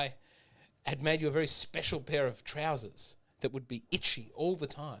that I had made you a very special pair of trousers that would be itchy all the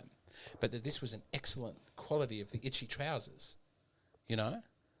time, but that this was an excellent quality of the itchy trousers, you know?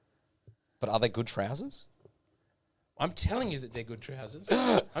 But are they good trousers? I'm telling you that they're good trousers.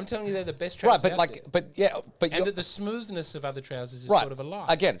 I'm telling you they're the best trousers Right, out but there. but yeah, but And you're, that the smoothness of other trousers is right. sort of a lie.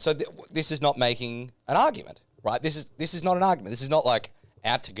 Again, so this is not making an argument, right? This is not an argument. This is not like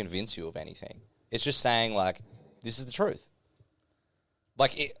out to convince you of anything. It's just saying like this is the truth.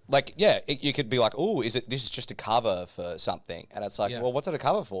 You could be like, oh, this is just a cover for something, and it's like, Yeah. well, what's it a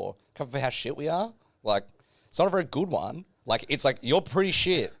cover for? Cover for how shit we are? Like, it's not a very good one. Like, it's like you're pretty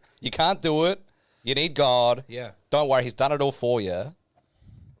shit. You can't do it. You need God. Yeah. Don't worry, He's done it all for you.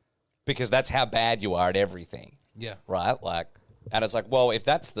 Because that's how bad you are at everything. Yeah. Right? Like, and it's like, well, if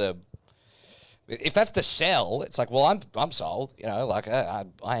that's the sell, it's like, well, I'm sold. You know, like I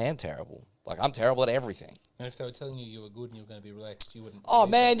am terrible. Like I'm terrible at everything. And if they were telling you you were good and you were going to be relaxed, you wouldn't. Oh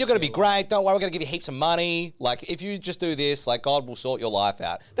believe man, that you're gonna be for your life. great. Don't worry, we're gonna give you heaps of money. Like if you just do this, like God will sort your life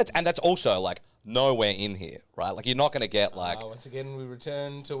out. That's also like nowhere in here, right? Like you're not gonna get like Once again, we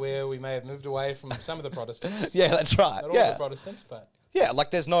return to where we may have moved away from some of the Protestants. yeah, that's right. Not all Yeah, the Protestants, but yeah. Like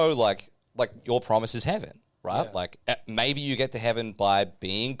there's no like your promise is heaven, right? Yeah. Like maybe you get to heaven by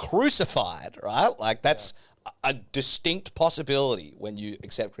being crucified, right? Like that's a distinct possibility when you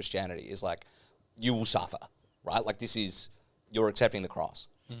accept Christianity. Is like you will suffer, right? Like you're accepting the cross.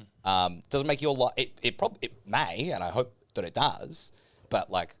 Doesn't make your life. It may, and I hope that it does. But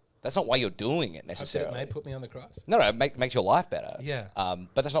like that's not why you're doing it I said necessarily. it may put me on the cross. No, it makes your life better. Yeah. But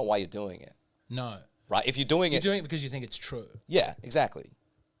that's not why you're doing it, No. right? If you're doing You're it, doing it because you think it's true. yeah, exactly.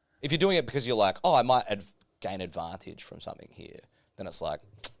 If you're doing it because you're like, oh, I might gain advantage from something here, then it's like,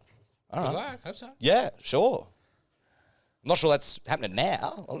 all Good right, luck. Hope so. yeah, sure. I'm not sure that's happening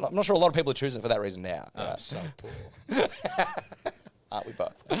now. I'm not sure a lot of people are choosing it for that reason now. I'm so poor. Aren't we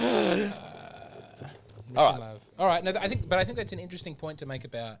both? Rich in All right. love. All right. No, I think that's an interesting point to make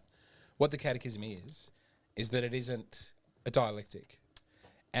about what the catechism is that it isn't a dialectic,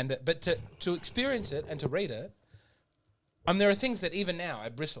 and but to experience it and to read it, there are things that even now I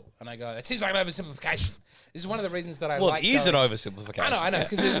bristle and I go, it seems like an oversimplification. This is one of the reasons that I like. Well, it is an going- oversimplification. I know,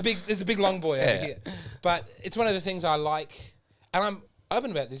 because there's a big long boy over here. But it's one of the things I like, and I'm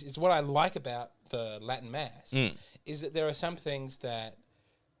open about this. It's what I like about the Latin Mass is that there are some things that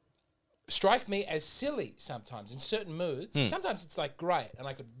strike me as silly sometimes in certain moods. Sometimes it's like great, and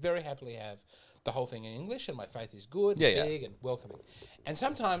I could very happily have the whole thing in English, and my faith is good, big, and welcoming. And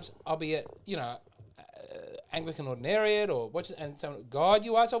sometimes I'll be at Anglican ordinariate or and someone, God,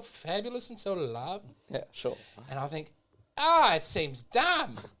 you are so fabulous and so loved. Yeah, sure. And I'll think, it seems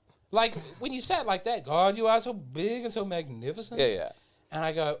dumb. Like, when you say it like that, God, you are so big and so magnificent. Yeah. And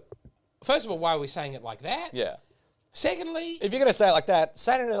I go, first of all, why are we saying it like that? Yeah. Secondly, If you're going to say it like that,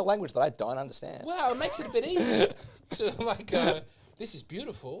 say it in a language that I don't understand. well, it makes it a bit easier to, like, go, this is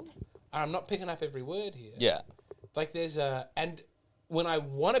beautiful. I'm not picking up every word here. Yeah. Like, and when I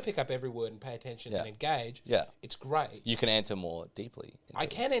want to pick up every word and pay attention and engage, it's great. You can enter more deeply. I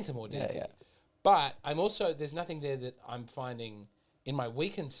can enter more deeply. Yeah. But I'm also, there's nothing there that I'm finding in my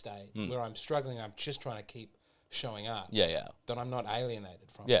weakened state where I'm struggling, I'm just trying to keep showing up. Yeah. That I'm not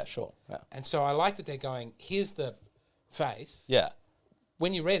alienated from. Yeah, sure. Yeah. And so I like that they're going, here's the faith. Yeah.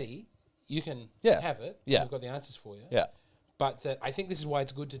 When you're ready, you can have it. Yeah. We've got the answers for you. Yeah. But that I think this is why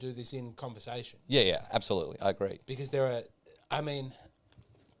it's good to do this in conversation. Yeah, absolutely. I agree. Because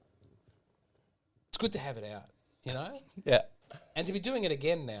it's good to have it out, you know? Yeah. And to be doing it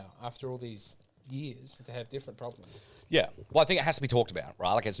again now after all these years, to have different problems. Yeah. Well, I think it has to be talked about,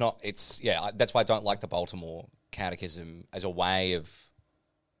 right? Like, that's why I don't like the Baltimore Catechism as a way of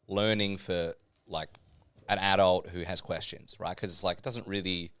learning for, like, an adult who has questions, right? Because it's like, it's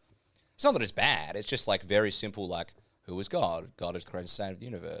not that it's bad. It's just, like, very simple, like, who is God? God is the greatest saint of the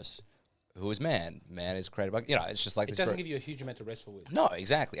universe. Who is man? Man is created by, it's just like It doesn't give you a huge amount to wrestle with. No,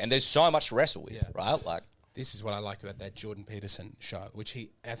 exactly. And there's so much to wrestle with, right? Like, this is what I liked about that Jordan Peterson show, which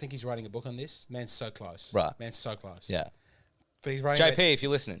I think he's writing a book on this. Man's so close. Right. Man's so close. yeah. But he's writing JP, if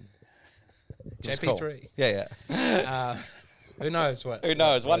you're listening. JP3. Yeah. Who knows what? Who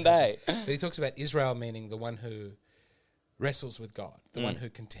knows? One day. But he talks about Israel meaning the one who wrestles with God, the one who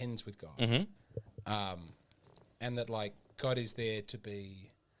contends with God. Mm-hmm. And that, like, God is there to be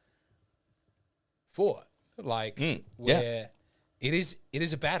fought. Like, where it is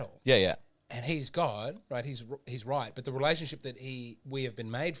a battle. Yeah. And he's God, right? He's right. But the relationship that we have been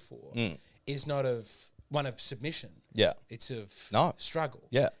made for is not one of submission. Yeah. It's of struggle.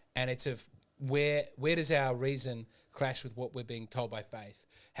 Yeah. And it's of where does our reason clash with what we're being told by faith?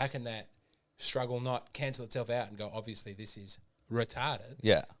 How can that struggle not cancel itself out and go, obviously this is retarded.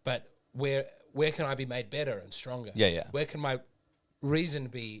 Yeah. But where can I be made better and stronger? Yeah. Where can my reason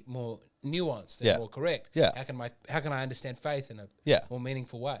be more nuanced and Yeah. more correct? Yeah. How can I understand faith in a more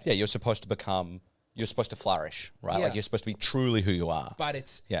meaningful way? Yeah, you're supposed to flourish, right? Yeah. Like, you're supposed to be truly who you are. But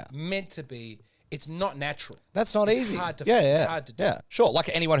it's meant to be. It's not natural. That's not easy. Hard to, yeah. It's hard to do. Yeah, sure. Like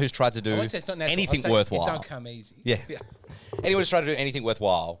anyone who's tried to do I won't say it's not natural. anything I'll say worthwhile. It don't come easy. Yeah. Anyone who's tried to do anything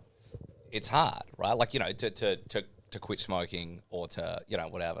worthwhile, it's hard, right? Like, to quit smoking or to,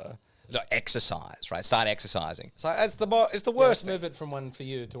 whatever. Exercise, right? Start exercising. So it's the Let's worst. move it from one for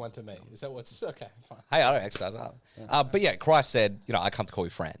you to one to me. Is that what's okay? Fine. Hey, I don't exercise either. But yeah, Christ said, I come to call you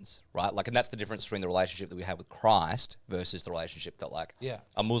friends, right? Like, and that's the difference between the relationship that we have with Christ versus the relationship that, like,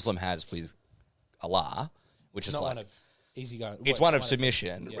 a Muslim has with Allah, which is Not like one of easygoing. it's one of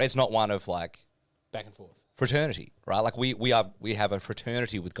submission. It's not one of, like, back and forth. fraternity, right? Like, we have a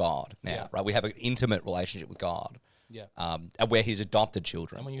fraternity with God now, Yeah. right? We have an intimate relationship with God. Yeah. And we're His adopted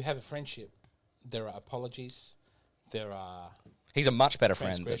children. And when you have a friendship, there are apologies. There are. He's a much better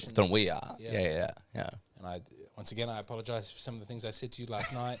friend Transgressions. than we are. Yeah. Yeah. And once again, I apologize for some of the things I said to you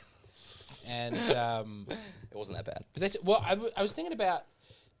last night. And It wasn't that bad. but I was thinking about.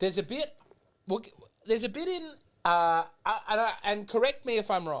 There's a bit. There's a bit in. And correct me if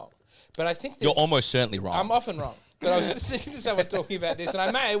I'm wrong, but I think You're almost certainly wrong. I'm often wrong. But I was listening to someone talking about this, and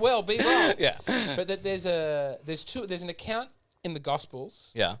I may well be wrong. Yeah. But that there's an account in the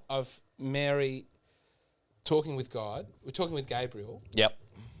Gospels of Mary talking with God. We're talking with Gabriel. Yep.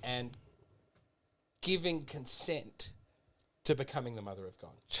 And giving consent to becoming the mother of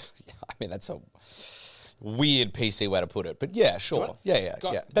God. I mean, that's a weird PC way to put it, but yeah, sure. Yeah.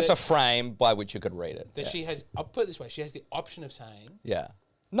 That's a frame by which you could read it. That she has, I'll put it this way, she has the option of saying, Yeah.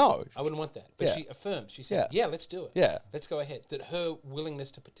 No. I wouldn't want that. But Yeah. she affirms. She says, yeah, let's do it. Yeah. Let's go ahead. That her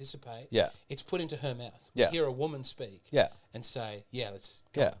willingness to participate, Yeah. it's put into her mouth. We Yeah. hear a woman speak Yeah. and say, yeah, let's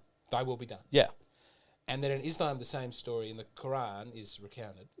Yeah. thy will be done. Yeah. And then in Islam, the same story in the Quran is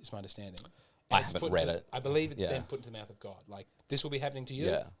recounted, is my understanding. I And it's haven't put read into- it. I believe it's Yeah. then put into the mouth of God. Like, this will be happening to you.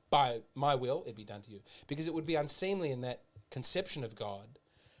 Yeah. By my will, it be done to you. Because it would be unseemly in that conception of God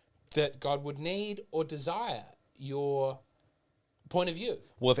that God would need or desire your point of view.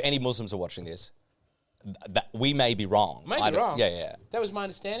 Well, if any Muslims are watching this, that we may be wrong. May I be don't- wrong. Yeah, yeah, That was my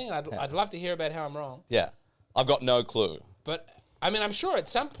understanding, and I'd love to hear about how I'm wrong. yeah. I've got no clue. But, I mean, I'm sure at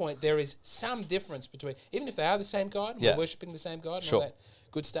some point there is some difference between, even if they are the same God, and Yeah. we're worshipping the same God and Sure. all that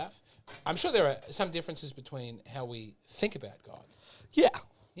good stuff, I'm sure there are some differences between how we think about God. Yeah.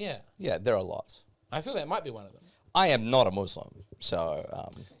 Yeah. Yeah, there are lots. I feel that might be one of them. I am not a Muslim, so...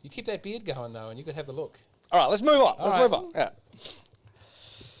 You keep that beard going, though, and you could have the look. all right, let's move on. Let's right. move on. Yeah.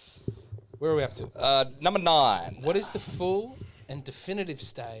 Where are we up to? Number 9. What is the full and definitive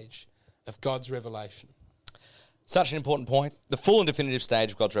stage of God's revelation? Such an important point. The full and definitive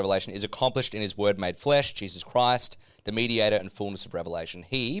stage of God's revelation is accomplished in his word made flesh, Jesus Christ, the mediator and fullness of revelation.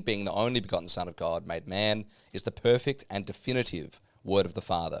 He, being the only begotten Son of God, made man, is the perfect and definitive word of the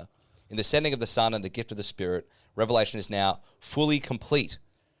Father. In the sending of the Son and the gift of the Spirit, revelation is now fully complete,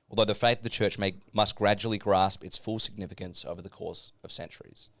 although the faith of the church must gradually grasp its full significance over the course of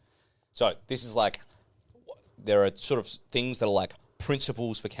centuries. So this is like, there are sort of things that are like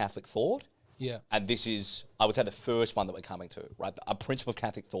principles for Catholic thought. Yeah. And this is, I would say, the first one that we're coming to, right? A principle of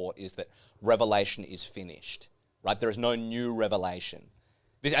Catholic thought is that revelation is finished, right? There is no new revelation.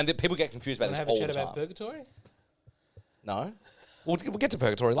 People get confused about Want this to have all a the chat time. about purgatory? No? We'll get to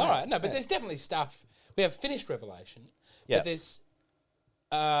purgatory later. All right, no, but Yeah. there's definitely stuff. We have finished revelation, Yeah. but there's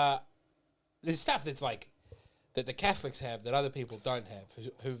stuff that's like that the Catholics have that other people don't have,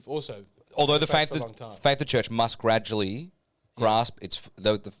 who've also Although the faith faith, for a long time. faith of the church must gradually grasp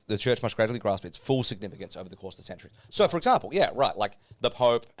the church must gradually grasp its full significance over the course of the centuries. So, for example, yeah, right, like the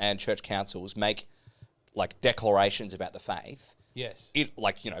Pope and church councils make like declarations about the faith. Yes.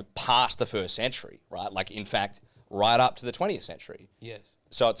 Past the first century, right? Like, in fact, right up to the 20th century. Yes.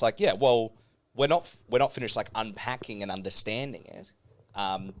 So it's like, yeah, well, we're not finished like unpacking and understanding it,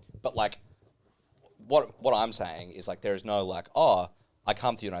 but like, what I'm saying is like there is no like, oh, I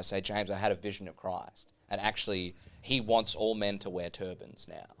come to you and I say, James, I had a vision of Christ, and actually he wants all men to wear turbans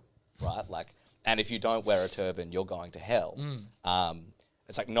now, right? Like, and if you don't wear a turban, you're going to hell.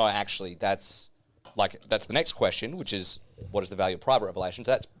 It's like, no, actually, that's the next question, which is what is the value of private revelation?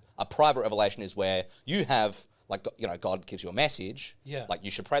 So that's a private revelation is where you have like, God gives you a message, Yeah. like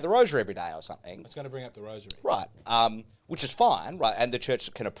you should pray the rosary every day or something. It's going to bring up the rosary. Right, which is fine, right? And the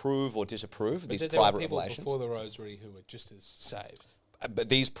church can approve or disapprove of these There private were people revelations. before the rosary who were just as saved. But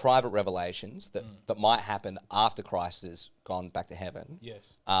these private revelations that might happen after Christ has gone back to heaven,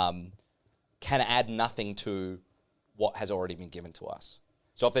 Yes. can add nothing to what has already been given to us.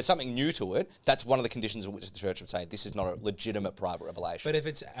 So if there's something new to it, that's one of the conditions in which the church would say this is not a legitimate private revelation. But if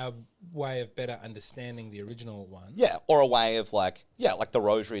it's a way of better understanding the original one, yeah, or a way of like the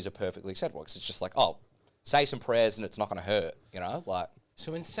rosaries are perfectly acceptable because it's just like, oh, say some prayers and it's not going to hurt, like.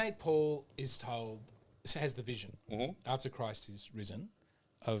 So when St. Paul is told, has the vision Mm-hmm. after Christ is risen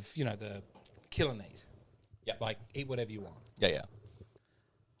of, the kill and eat. Yeah. Like, eat whatever you want. Yeah.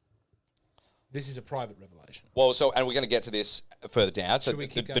 This is a private revelation. Well, and we're going to get to this further down. So Should we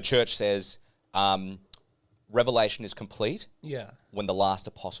keep the going? church says revelation is complete Yeah. when the last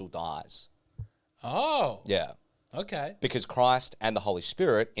apostle dies. Oh. Yeah. Okay. Because Christ and the Holy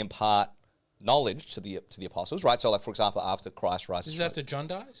Spirit impart knowledge to the apostles, right? So, like, for example, after Christ rises... This is after John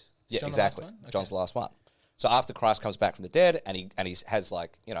dies? Is Yeah, John the exactly. last one? Okay. John's the last one. So after Christ comes back from the dead and he has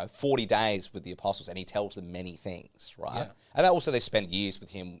 40 days with the apostles and he tells them many things, right? Yeah. And also they spend years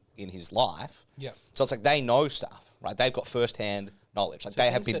with him in his life. Yeah. So it's like they know stuff, right? They've got first-hand knowledge. Like So they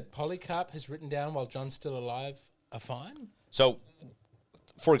have things been... that Polycarp has written down while John's still alive are fine? So,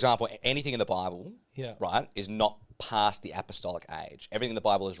 for example, anything in the Bible, Yeah. right, is not past the apostolic age. Everything in the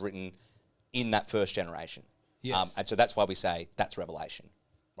Bible is written in that first generation. Yes. And so that's why we say that's revelation,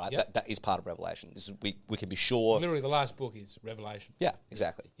 right? Yep. That is part of revelation. We can be sure. Literally, the last book is Revelation. Yeah,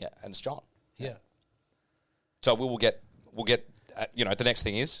 exactly. Yeah, and it's John. Yeah. So we'll get the next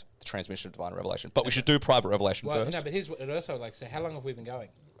thing is the transmission of divine revelation. But we should do private revelation Well, first. no, but here's what it also like. So, how long have we been going?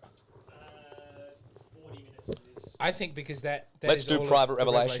 40 minutes of this. I think because that Let's is do all of private the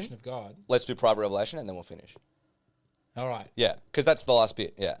revelation. of God. Let's do private revelation and then we'll finish. All right. Yeah, because that's the last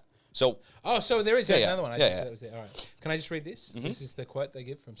bit. Yeah. So Oh, so there is Yeah, another one. I yeah, didn't say yeah. that was there. All right. Can I just read this? This is the quote they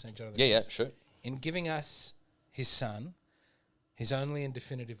give from St. John of the yeah, Cross. sure. In giving us his Son, His only and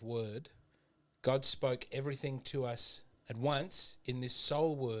definitive word. God spoke everything to us at once in this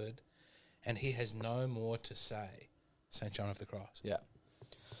sole word, and he has no more to say. St. John of the Cross. Yeah.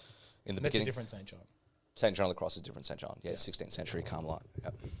 In the And that's a beginning, different St. John. St. John of the Cross is different St. John. Yeah, 16th century Carmelite.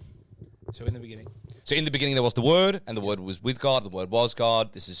 Yep. So in the beginning. So in the beginning there was the Word, and the Word was with God, the Word was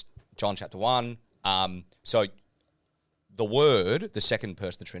God. This is John chapter 1. So the Word, the second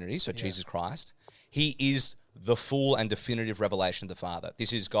person of the Trinity, so Jesus Christ, he is the full and definitive revelation of the Father.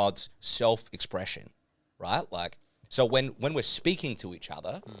 This is God's self-expression, right? Like, so when we're speaking to each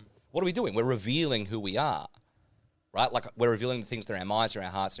other, what are we doing? We're revealing who we are, right? Like, we're revealing the things that are in our minds, in our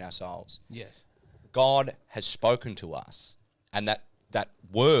hearts, in our souls. Yes. God has spoken to us, and that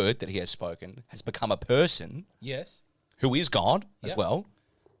word that he has spoken has become a person Yes. who is God as Yep. well.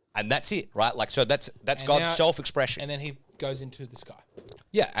 And that's it, right? Like, so that's And God's now- self-expression. And then he goes into the sky.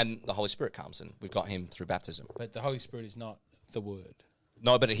 Yeah, and the Holy Spirit comes, and we've got him through baptism. But the Holy Spirit is not the word.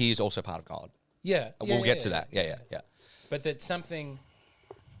 No, but he is also part of God. Yeah. We'll get to that. Yeah. But that something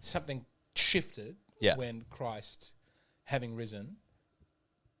shifted Yeah. when Christ, having risen,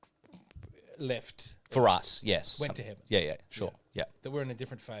 left. For us, yes. Went to heaven. Yeah, sure. Yeah. That we're in a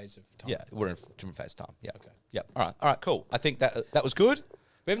different phase of time. Yeah, we're in a different phase of time. Yeah. Okay. Yeah. All right, cool. I think that was good.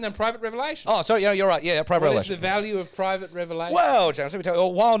 We haven't done private revelation. Oh, sorry, you're right. Yeah, private What is revelation. the value of private revelation? Well, James, let me tell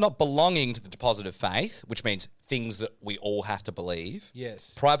you, while not belonging to the deposit of faith, which means things that we all have to believe,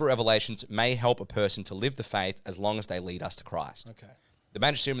 Yes. private revelations may help a person to live the faith as long as they lead us to Christ. Okay. The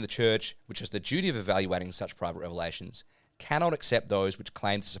magisterium of the church, which has the duty of evaluating such private revelations, cannot accept those which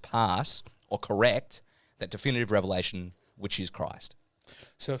claim to surpass or correct that definitive revelation, which is Christ.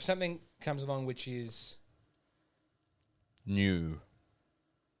 So if something comes along which is New.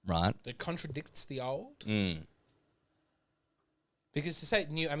 Right? that contradicts the old, Mm. because to say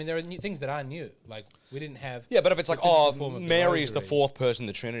new, I mean there are new things that are new. Like we didn't have. Yeah, but if it's the like, physical form of the Mary's the rosary. fourth person of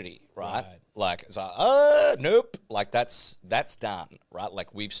the Trinity, right? Right. Like, it's like, nope. Like, that's done, right?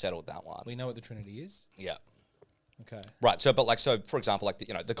 Like, we've settled that one. We know what the Trinity is. Yeah. Okay. Right. So, for example, like,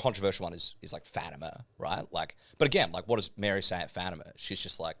 the controversial one is like Fatima, right? Like, but again, like, what does Mary say at Fatima? She's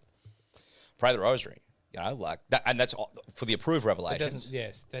just like, pray the rosary, like that. And that's for the approved revelations.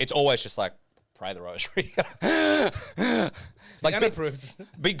 Yes. It's always just like, pray the rosary. Like like, unapproved.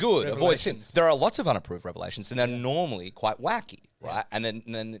 be good, avoid sin. Revelations. There are lots of unapproved revelations, and they're normally quite wacky, right? And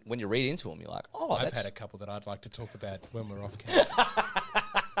then when you read into them, you're like, oh, I've that's had a couple that I'd like to talk about when we're off camera.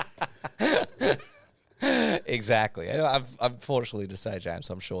 exactly. I've unfortunately to say, James,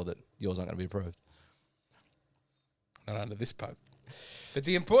 I'm sure that yours aren't going to be approved. Not under this pope. But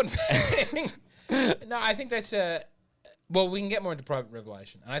the important thing, no, I think that's well, we can get more into private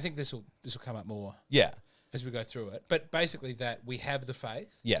revelation, and I think this will come up more Yeah. as we go through it. But basically, that we have the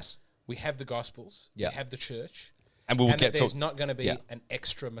faith, Yes. we have the Gospels, Yeah. we have the church, And we will and get that there's to not going to be Yeah. an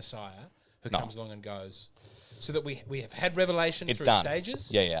extra Messiah who No. comes along and goes. So that we have had revelation It's through done.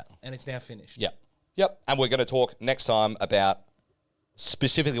 stages, Yeah. and it's now finished. Yep. And we're going to talk next time about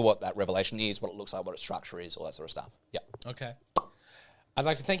specifically what that revelation is, what it looks like, what its structure is, all that sort of stuff. Yep. Okay. I'd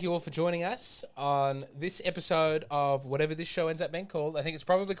like to thank you all for joining us on this episode of whatever this show ends up being called. I think it's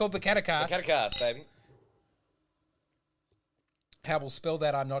probably called the Catechast. Catechast, baby. How we'll spell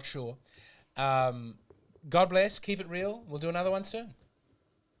that, I'm not sure. God bless. Keep it real. We'll do another one soon.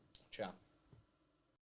 Ciao.